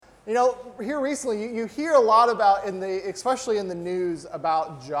You know, here recently, you hear a lot about, especially in the news,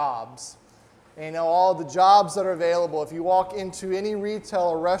 about jobs. And, you know, all the jobs that are available. If you walk into any retail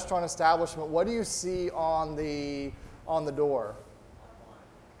or restaurant establishment, what do you see on the door?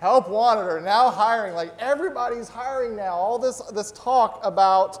 Help wanted, or now hiring. Like, everybody's hiring now. All this talk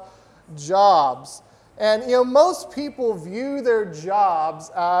about jobs. And, you know, most people view their jobs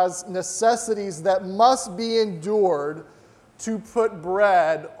as necessities that must be endured to put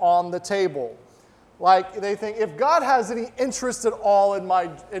bread on the table. Like, they think, if God has any interest at all in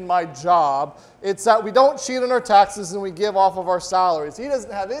my job, it's that we don't cheat on our taxes and we give off of our salaries. He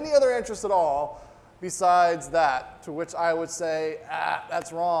doesn't have any other interest at all besides that, to which I would say,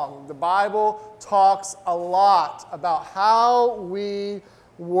 that's wrong. The Bible talks a lot about how we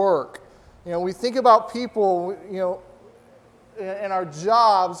work. You know, we think about people, you know, in our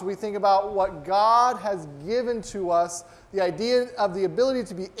jobs, we think about what God has given to us, the idea of the ability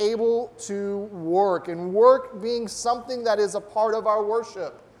to be able to work, and work being something that is a part of our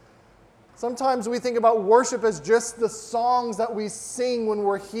worship. Sometimes we think about worship as just the songs that we sing when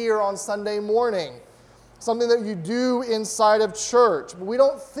we're here on Sunday morning, something that you do inside of church. But we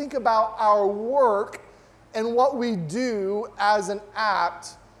don't think about our work and what we do as an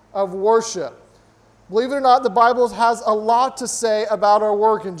act of worship. Believe it or not, the Bible has a lot to say about our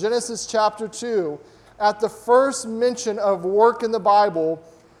work. In Genesis chapter 2, at the first mention of work in the Bible,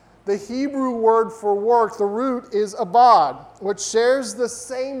 the Hebrew word for work, the root is abad, which shares the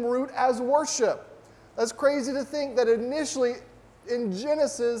same root as worship. That's crazy to think that initially in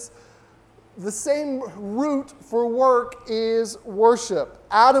Genesis, the same root for work is worship.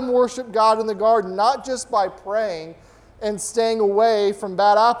 Adam worshiped God in the garden, not just by praying and staying away from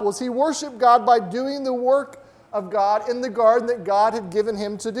bad apples. He worshiped God by doing the work of God in the garden that God had given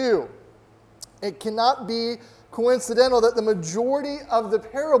him to do. It cannot be coincidental that the majority of the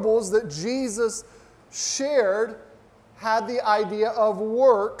parables that Jesus shared had the idea of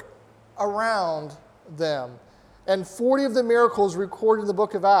work around them. And 40 of the miracles recorded in the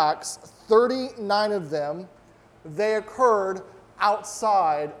book of Acts, 39 of them, they occurred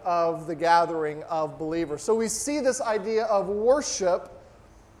outside of the gathering of believers. So we see this idea of worship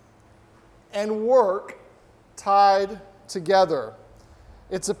and work tied together.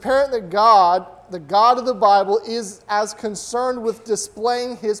 It's apparent that God, the God of the Bible, is as concerned with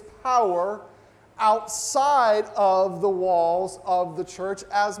displaying his power outside of the walls of the church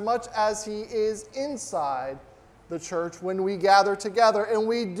as much as he is inside the church when we gather together. And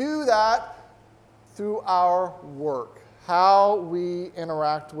we do that through our work, how we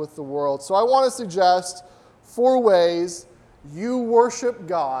interact with the world. So I want to suggest 4 ways you worship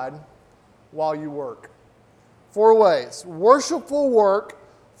God while you work. 4 ways. Worshipful work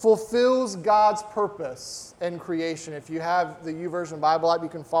fulfills God's purpose in creation. If you have the YouVersion Bible app, you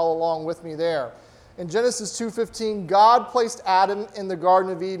can follow along with me there. In Genesis 2:15, God placed Adam in the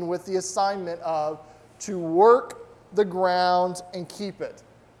Garden of Eden with the assignment of to work the ground and keep it.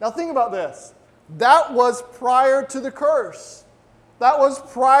 Now think about this. That was prior to the curse. That was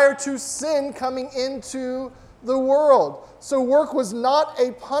prior to sin coming into the world. So work was not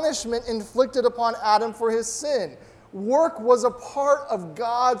a punishment inflicted upon Adam for his sin. Work was a part of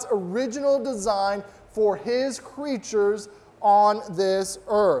God's original design for his creatures on this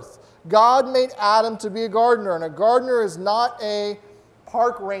earth. God made Adam to be a gardener, and a gardener is not a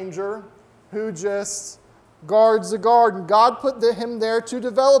park ranger who just guards the garden. God put him there to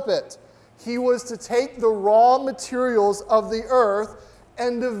develop it. He was to take the raw materials of the earth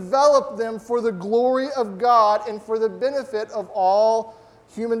and develop them for the glory of God and for the benefit of all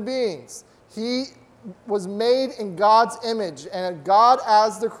human beings. He was made in God's image, and God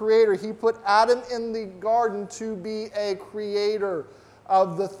as the creator, he put Adam in the garden to be a creator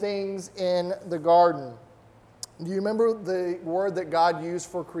of the things in the garden. Do you remember the word that God used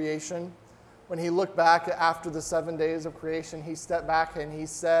for creation? When he looked back after the 7 days of creation, he stepped back and he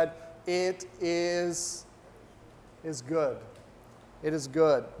said, it is good. It is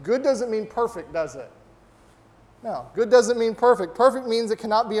good. Good doesn't mean perfect, does it? No, good doesn't mean perfect. Perfect means it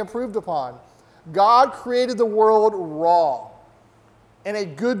cannot be improved upon. God created the world raw, in a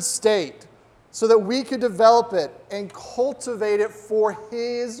good state, so that we could develop it and cultivate it for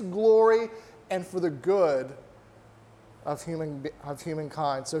his glory and for the good of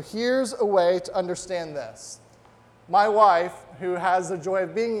humankind. So here's a way to understand this. My wife, who has the joy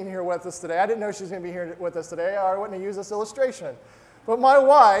of being in here with us today, I didn't know she was going to be here with us today, or I wouldn't have used this illustration. But my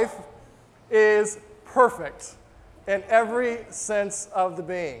wife is perfect in every sense of the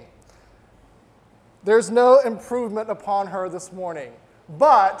being. There's no improvement upon her this morning.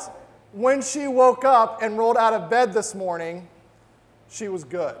 But when she woke up and rolled out of bed this morning, she was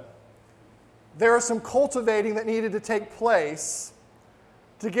good. There was some cultivating that needed to take place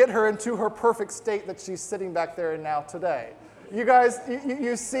to get her into her perfect state that she's sitting back there in now today. You guys,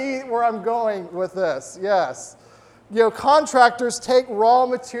 you see where I'm going with this? Yes. Contractors take raw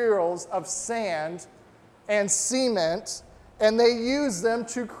materials of sand and cement, and they use them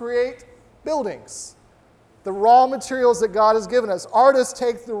to create buildings. The raw materials that God has given us. Artists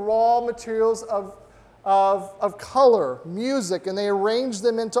take the raw materials of color, music, and they arrange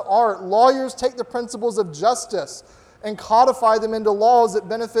them into art. Lawyers take the principles of justice and codify them into laws that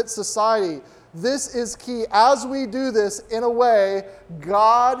benefit society. This is key. As we do this, in a way,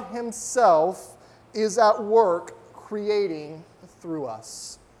 God himself is at work creating through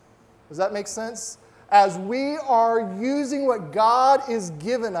us. Does that make sense? As we are using what God is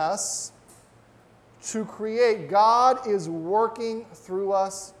given us to create, God is working through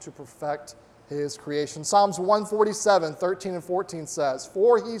us to perfect his creation. Psalms 147, 13 and 14 says,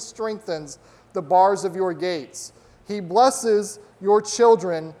 "For he strengthens the bars of your gates. He blesses your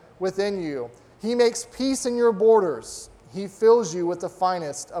children within you. He makes peace in your borders. He fills you with the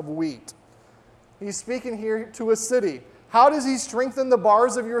finest of wheat." He's speaking here to a city. How does he strengthen the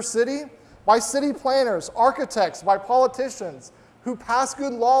bars of your city? By city planners, architects, by politicians who pass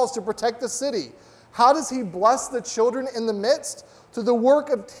good laws to protect the city. How does he bless the children in the midst? Through the work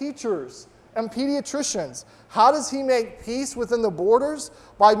of teachers and pediatricians. How does he make peace within the borders?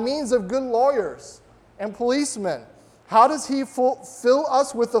 By means of good lawyers and policemen. How does he fill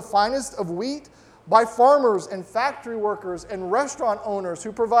us with the finest of wheat? By farmers and factory workers and restaurant owners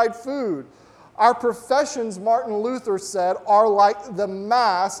who provide food. Our professions, Martin Luther said, are like the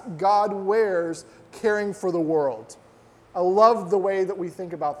mask God wears caring for the world. I love the way that we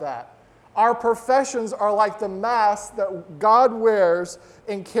think about that. Our professions are like the mask that God wears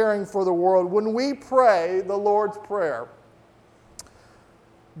in caring for the world. When we pray the Lord's Prayer,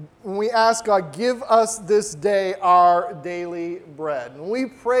 when we ask God, give us this day our daily bread. When we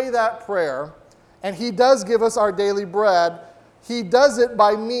pray that prayer, and he does give us our daily bread, he does it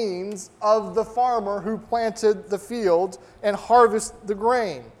by means of the farmer who planted the field and harvested the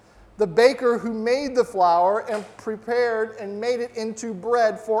grain. The baker who made the flour and prepared and made it into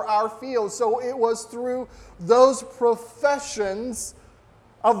bread for our field. So it was through those professions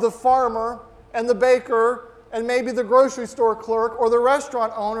of the farmer and the baker and maybe the grocery store clerk or the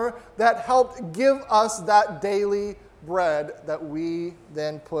restaurant owner that helped give us that daily bread that we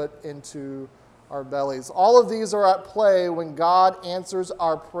then put into our bellies. All of these are at play when God answers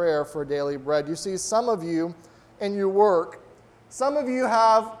our prayer for daily bread. You see, some of you in your work, some of you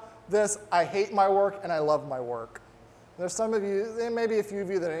have this, I hate my work and I love my work. There's some of you, there may be a few of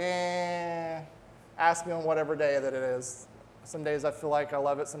you that, ask me on whatever day that it is. Some days I feel like I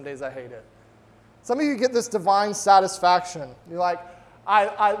love it, some days I hate it. Some of you get this divine satisfaction. You're like,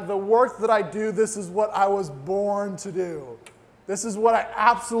 the work that I do, this is what I was born to do. This is what I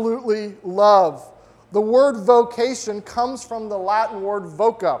absolutely love. The word vocation comes from the Latin word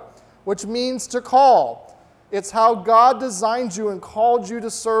voca, which means to call. It's how God designed you and called you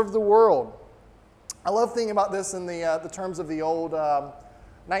to serve the world. I love thinking about this in the terms of the old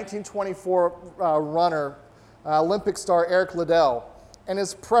 1924 runner, Olympic star Eric Liddell. And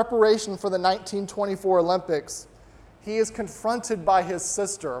his preparation for the 1924 Olympics, he is confronted by his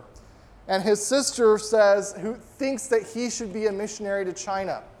sister. And his sister says, who thinks that he should be a missionary to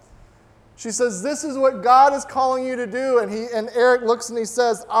China. She says, this is what God is calling you to do. And Eric looks and he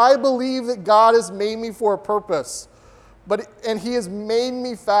says, I believe that God has made me for a purpose. And he has made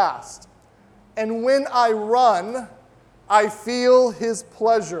me fast. And when I run, I feel his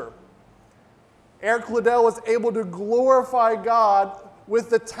pleasure. Eric Liddell was able to glorify God with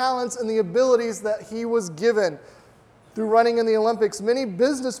the talents and the abilities that he was given through running in the Olympics. Many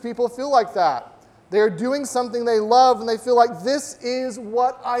business people feel like that. They're doing something they love and they feel like this is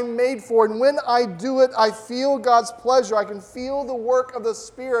what I'm made for. And when I do it, I feel God's pleasure. I can feel the work of the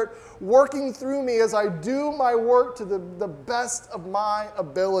Spirit working through me as I do my work to the best of my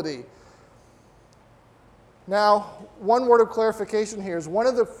ability. Now, one word of clarification here is one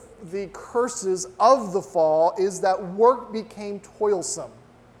of the curses of the fall is that work became toilsome.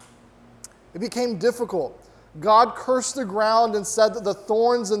 It became difficult. God cursed the ground and said that the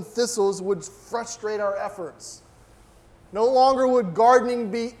thorns and thistles would frustrate our efforts. No longer would gardening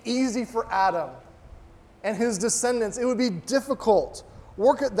be easy for Adam and his descendants. It would be difficult.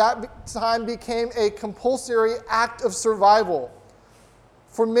 Work at that time became a compulsory act of survival.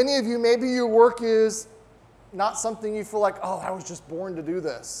 For many of you, maybe your work is not something you feel like, oh, I was just born to do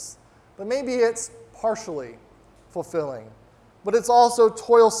this. But maybe it's partially fulfilling. But it's also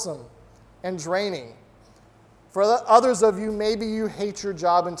toilsome and draining. For others of you, maybe you hate your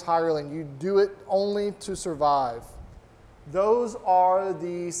job entirely and you do it only to survive. Those are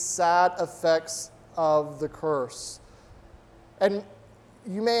the sad effects of the curse. And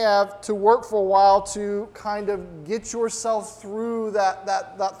you may have to work for a while to kind of get yourself through that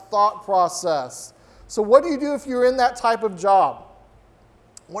thought process. So what do you do if you're in that type of job?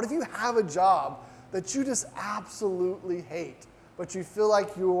 What if you have a job that you just absolutely hate, but you feel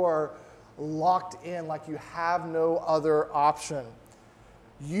like you are locked in, like you have no other option?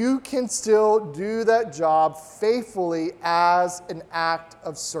 You can still do that job faithfully as an act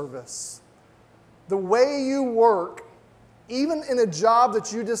of service. The way you work, even in a job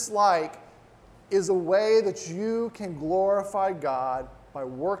that you dislike, is a way that you can glorify God by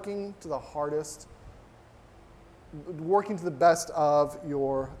working to the best of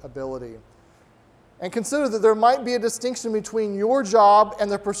your ability. And consider that there might be a distinction between your job and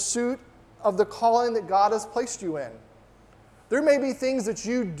the pursuit of the calling that God has placed you in. There may be things that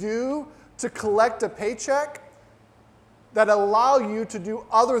you do to collect a paycheck that allow you to do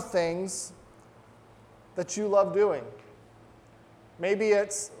other things that you love doing. Maybe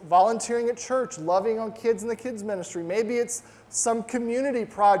it's volunteering at church, loving on kids in the kids ministry. Maybe it's some community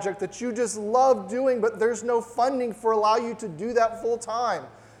project that you just love doing, but there's no funding for allow you to do that full time.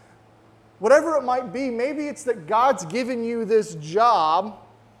 Whatever it might be, maybe it's that God's given you this job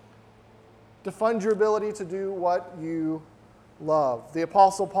to fund your ability to do what you love. The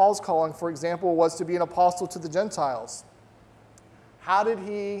Apostle Paul's calling, for example, was to be an apostle to the Gentiles. How did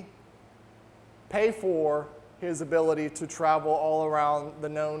he pay for his ability to travel all around the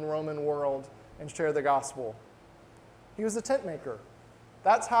known Roman world and share the gospel? He was a tent maker.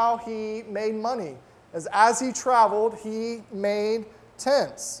 That's how he made money. As he traveled, he made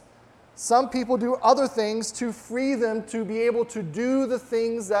tents. Some people do other things to free them to be able to do the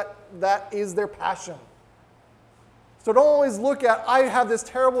things that is their passion. So don't always look at, I have this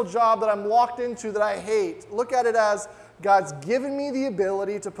terrible job that I'm locked into that I hate. Look at it as, God's given me the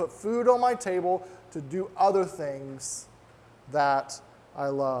ability to put food on my table, to do other things that I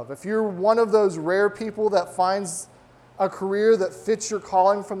love. If you're one of those rare people that finds a career that fits your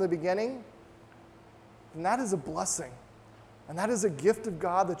calling from the beginning, then that is a blessing. And that is a gift of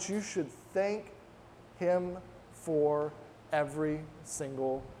God that you should thank Him for every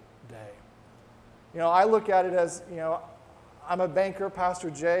single day. I look at it as, I'm a banker, Pastor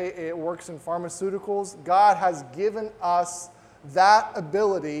Jay, it works in pharmaceuticals. God has given us that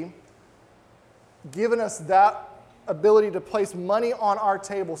ability to place money on our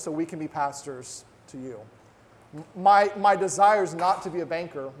table so we can be pastors to you. My desire is not to be a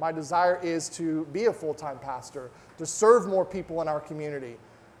banker. My desire is to be a full-time pastor, to serve more people in our community.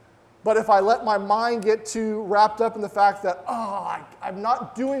 But if I let my mind get too wrapped up in the fact that, I'm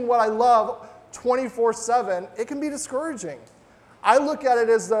not doing what I love 24/7, it can be discouraging. I look at it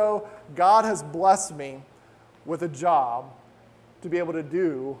as though God has blessed me with a job to be able to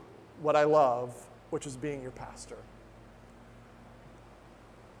do what I love, which is being your pastor.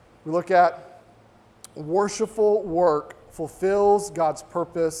 We look at worshipful work fulfills God's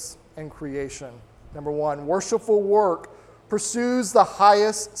purpose in creation. Number one, worshipful work pursues the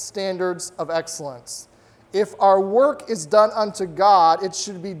highest standards of excellence. If our work is done unto God, it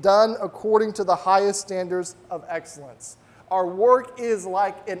should be done according to the highest standards of excellence. Our work is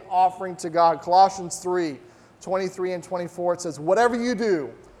like an offering to God. Colossians 3:23 and 24, it says, whatever you do,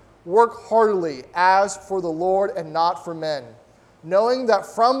 work heartily as for the Lord and not for men, knowing that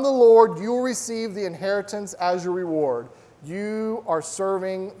from the Lord you will receive the inheritance as your reward. You are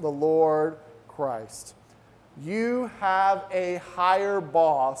serving the Lord Christ. You have a higher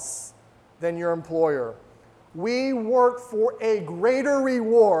boss than your employer. We work for a greater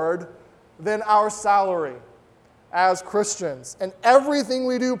reward than our salary as Christians. And everything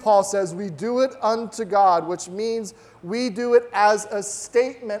we do, Paul says, we do it unto God, which means we do it as a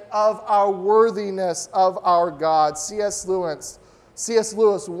statement of our worthiness of our God. C.S. Lewis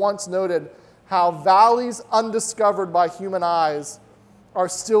once noted how valleys undiscovered by human eyes are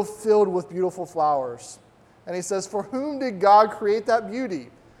still filled with beautiful flowers. And he says, for whom did God create that beauty,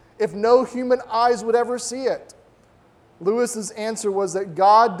 if no human eyes would ever see it? Lewis's answer was that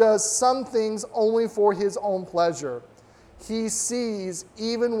God does some things only for His own pleasure. He sees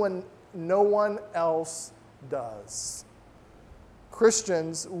even when no one else does.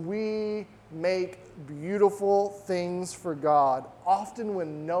 Christians, we make beautiful things for God, often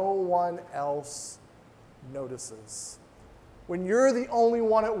when no one else notices. When you're the only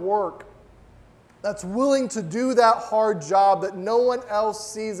one at work that's willing to do that hard job that no one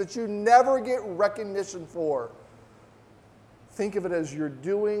else sees, that you never get recognition for, think of it as you're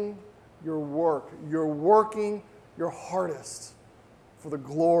doing your work. You're working your hardest for the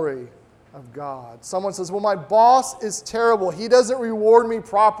glory of God. Someone says, well, my boss is terrible. He doesn't reward me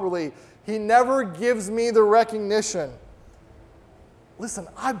properly. He never gives me the recognition. Listen,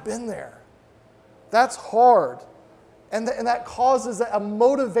 I've been there. That's hard. And that causes a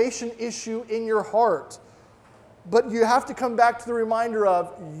motivation issue in your heart. But you have to come back to the reminder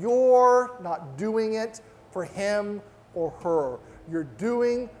of you're not doing it for him or her. You're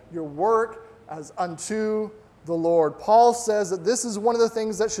doing your work as unto the Lord. Paul says that this is one of the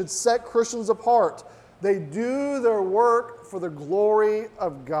things that should set Christians apart. They do their work for the glory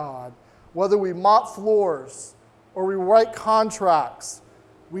of God. Whether we mop floors or we write contracts,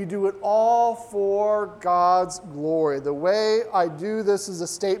 we do it all for God's glory. The way I do this is a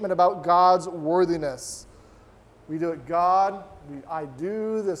statement about God's worthiness. We do it, God, I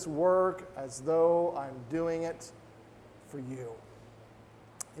do this work as though I'm doing it for you.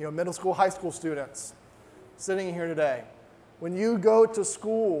 You know, middle school, high school students sitting here today, when you go to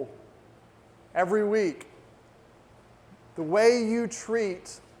school every week, the way you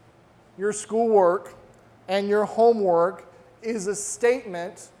treat your schoolwork and your homework is a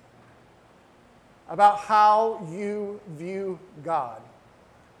statement about how you view God.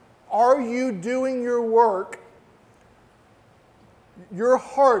 Are you doing your work, your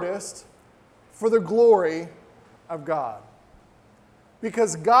hardest, for the glory of God?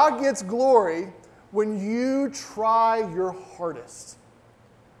 Because God gets glory when you try your hardest.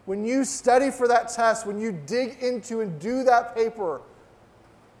 When you study for that test, when you dig into and do that paper,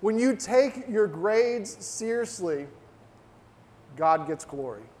 when you take your grades seriously, God gets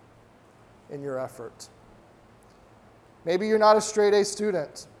glory in your effort. Maybe you're not a straight A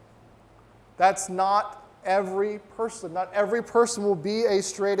student. That's not every person. Not every person will be a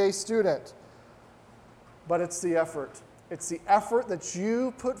straight A student. But it's the effort. It's the effort that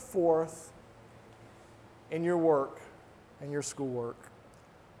you put forth in your work and your schoolwork.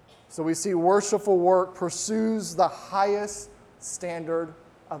 So we see worshipful work pursues the highest standard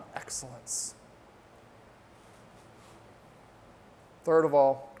of excellence. Third of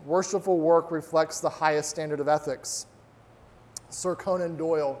all, worshipful work reflects the highest standard of ethics. Sir Conan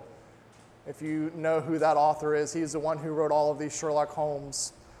Doyle, if you know who that author is, he's the one who wrote all of these Sherlock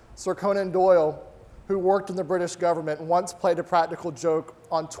Holmes. Sir Conan Doyle, who worked in the British government, once played a practical joke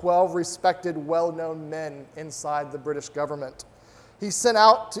on 12 respected, well-known men inside the British government. He sent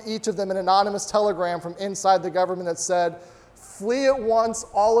out to each of them an anonymous telegram from inside the government that said, "Flee at once,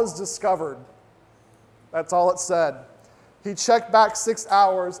 all is discovered." That's all it said. He checked back 6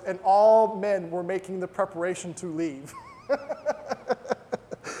 hours, and all men were making the preparation to leave.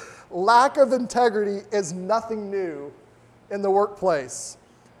 Lack of integrity is nothing new in the workplace.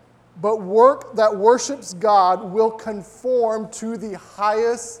 But work that worships God will conform to the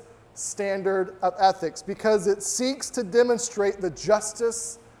highest standard of ethics because it seeks to demonstrate the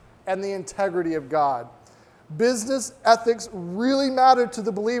justice and the integrity of God. Business ethics really matter to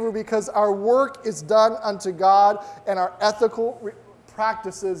the believer because our work is done unto God and our ethical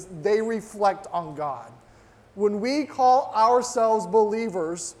practices, they reflect on God. When we call ourselves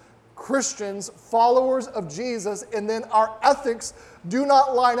believers, Christians, followers of Jesus, and then our ethics do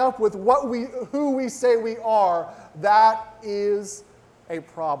not line up with who we say we are, that is a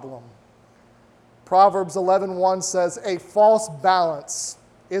problem. Proverbs 11:1 says, "A false balance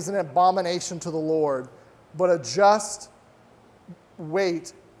is an abomination to the Lord, but a just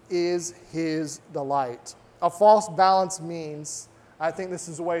weight is his delight." A false balance means, I think this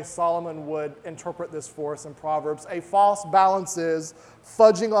is the way Solomon would interpret this for us in Proverbs, a false balance is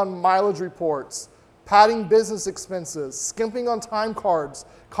fudging on mileage reports, padding business expenses, skimping on time cards,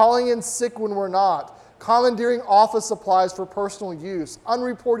 calling in sick when we're not, commandeering office supplies for personal use,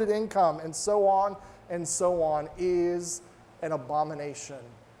 unreported income, and so on, is an abomination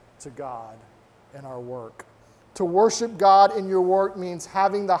to God in our work. To worship God in your work means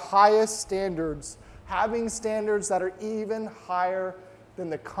having the highest standards, having standards that are even higher than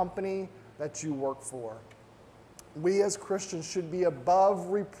the company that you work for. We as Christians should be above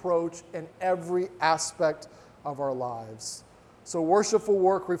reproach in every aspect of our lives. So worshipful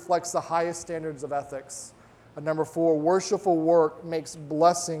work reflects the highest standards of ethics. And number 4, worshipful work makes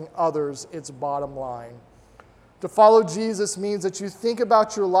blessing others its bottom line. To follow Jesus means that you think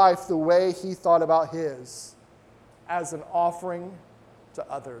about your life the way he thought about his, as an offering to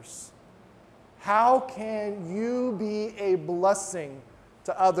others. How can you be a blessing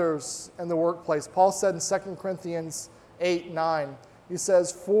to others in the workplace? Paul said in 2 Corinthians 8:9, he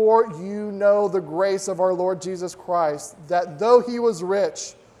says, "For you know the grace of our Lord Jesus Christ, that though he was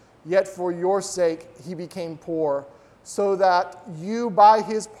rich, yet for your sake he became poor, so that you by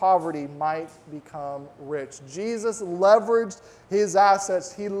his poverty might become rich. Jesus leveraged his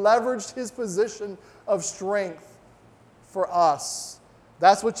assets. He leveraged his position of strength for us.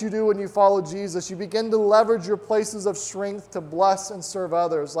 That's what you do when you follow Jesus. You begin to leverage your places of strength to bless and serve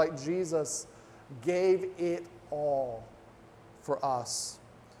others, like Jesus gave it all for us.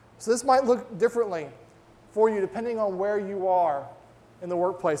 So this might look differently for you depending on where you are in the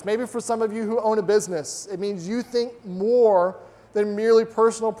workplace. Maybe for some of you who own a business, it means you think more than merely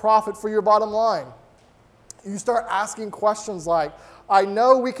personal profit for your bottom line. You start asking questions like, I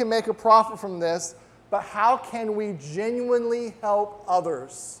know we can make a profit from this, but how can we genuinely help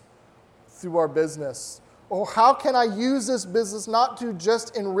others through our business? Or how can I use this business not to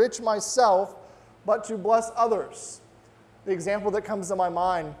just enrich myself, but to bless others? The example that comes to my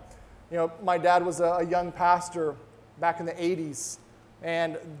mind, my dad was a young pastor back in the 80s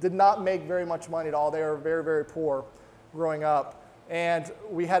and did not make very much money at all. They were very, very poor growing up. And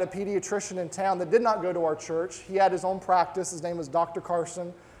we had a pediatrician in town that did not go to our church. He had his own practice. His name was Dr.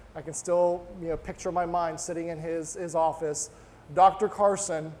 Carson. I can still picture in my mind sitting in his office. Dr.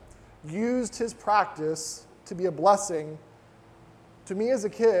 Carson used his practice to be a blessing to me as a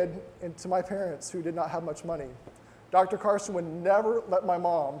kid and to my parents who did not have much money. Dr. Carson would never let my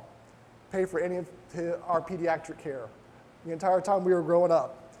mom pay for any of our pediatric care the entire time we were growing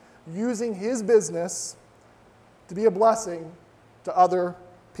up, using his business to be a blessing to other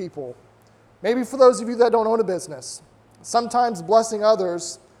people. Maybe for those of you that don't own a business, sometimes blessing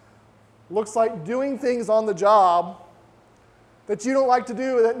others looks like doing things on the job that you don't like to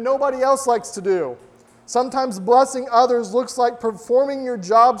do, that nobody else likes to do. Sometimes blessing others looks like performing your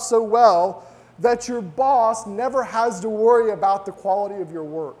job so well that your boss never has to worry about the quality of your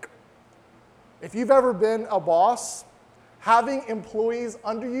work. If you've ever been a boss, having employees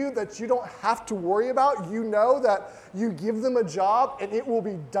under you that you don't have to worry about, you know that you give them a job and it will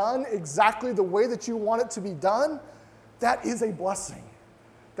be done exactly the way that you want it to be done, that is a blessing.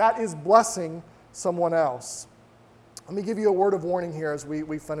 That is blessing someone else. Let me give you a word of warning here as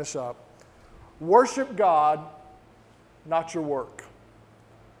we finish up. Worship God, not your work.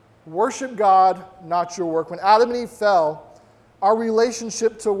 Worship God, not your work. When Adam and Eve fell, our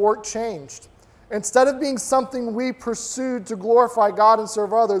relationship to work changed. Instead of being something we pursued to glorify God and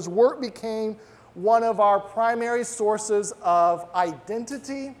serve others, work became one of our primary sources of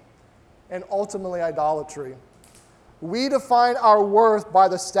identity and ultimately idolatry. We define our worth by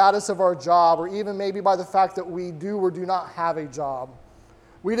the status of our job, or even maybe by the fact that we do or do not have a job.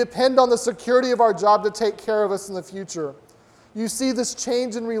 We depend on the security of our job to take care of us in the future. You see this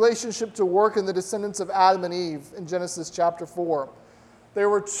change in relationship to work in the descendants of Adam and Eve in Genesis chapter 4. There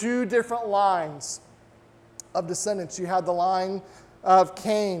were two different lines of descendants. You had the line of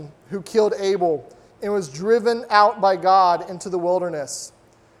Cain, who killed Abel and was driven out by God into the wilderness.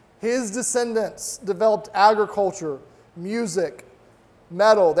 His descendants developed agriculture, music,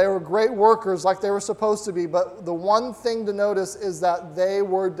 metal. They were great workers like they were supposed to be, but the one thing to notice is that they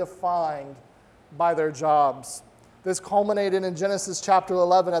were defined by their jobs. This culminated in Genesis chapter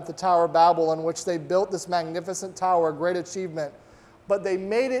 11 at the Tower of Babel, in which they built this magnificent tower, a great achievement, but they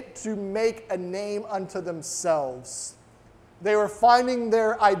made it to make a name unto themselves. They were finding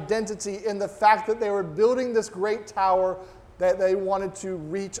their identity in the fact that they were building this great tower that they wanted to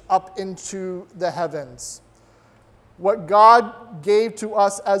reach up into the heavens. What God gave to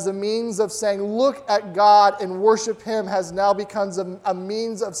us as a means of saying, look at God and worship Him, has now become a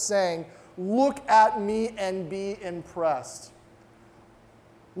means of saying, look at me and be impressed.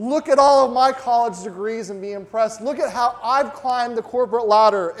 Look at all of my college degrees and be impressed. Look at how I've climbed the corporate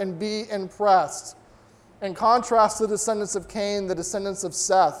ladder and be impressed. In contrast to the descendants of Cain, the descendants of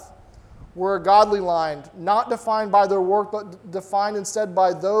Seth were a godly line, not defined by their work, but defined instead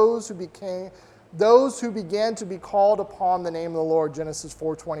by those who began to be called upon the name of the Lord, Genesis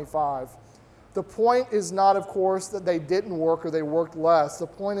 4:25. The point is not, of course, that they didn't work or they worked less. The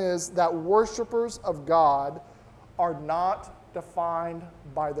point is that worshipers of God are not defined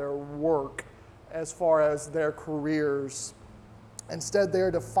by their work as far as their careers. Instead, they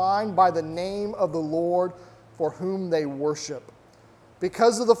are defined by the name of the Lord for whom they worship.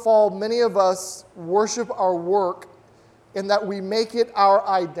 Because of the fall, many of us worship our work in that we make it our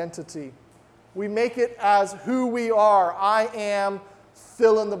identity. We make it as who we are. I am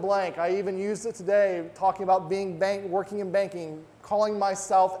fill in the blank. I even used it today talking about working in banking, calling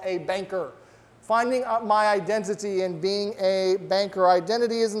myself a banker. Finding out my identity in being a banker.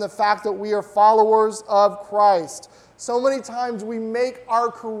 Identity is in the fact that we are followers of Christ. So many times we make our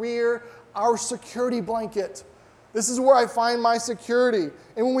career our security blanket. This is where I find my security.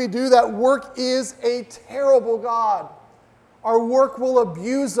 And when we do that, work is a terrible God. Our work will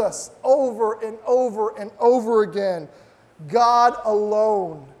abuse us over and over and over again. God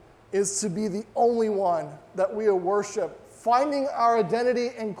alone is to be the only one that we worship. Finding our identity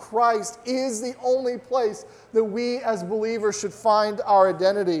in Christ is the only place that we as believers should find our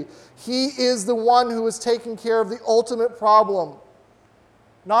identity. He is the one who is taking care of the ultimate problem.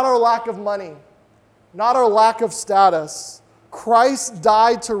 Not our lack of money, not our lack of status. Christ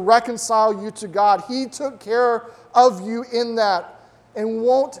died to reconcile you to God. He took care of you in that. And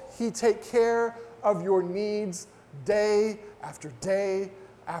won't He take care of your needs day after day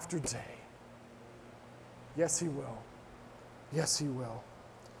after day? Yes, He will. Yes, He will.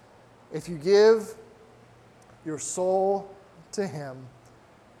 If you give your soul to Him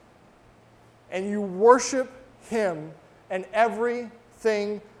and you worship Him in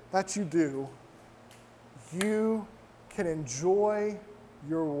everything that you do, you can enjoy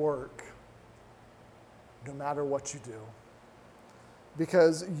your work no matter what you do.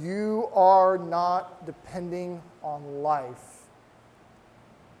 Because you are not depending on life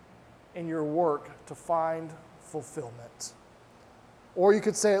in your work to find fulfillment. Or you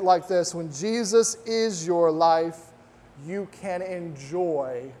could say it like this: when Jesus is your life, you can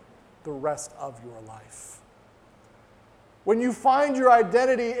enjoy the rest of your life. When you find your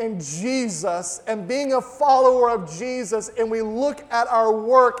identity in Jesus and being a follower of Jesus, and we look at our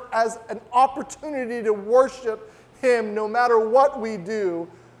work as an opportunity to worship Him no matter what we do,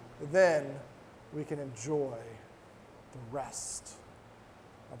 then we can enjoy the rest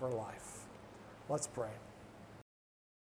of our life. Let's pray.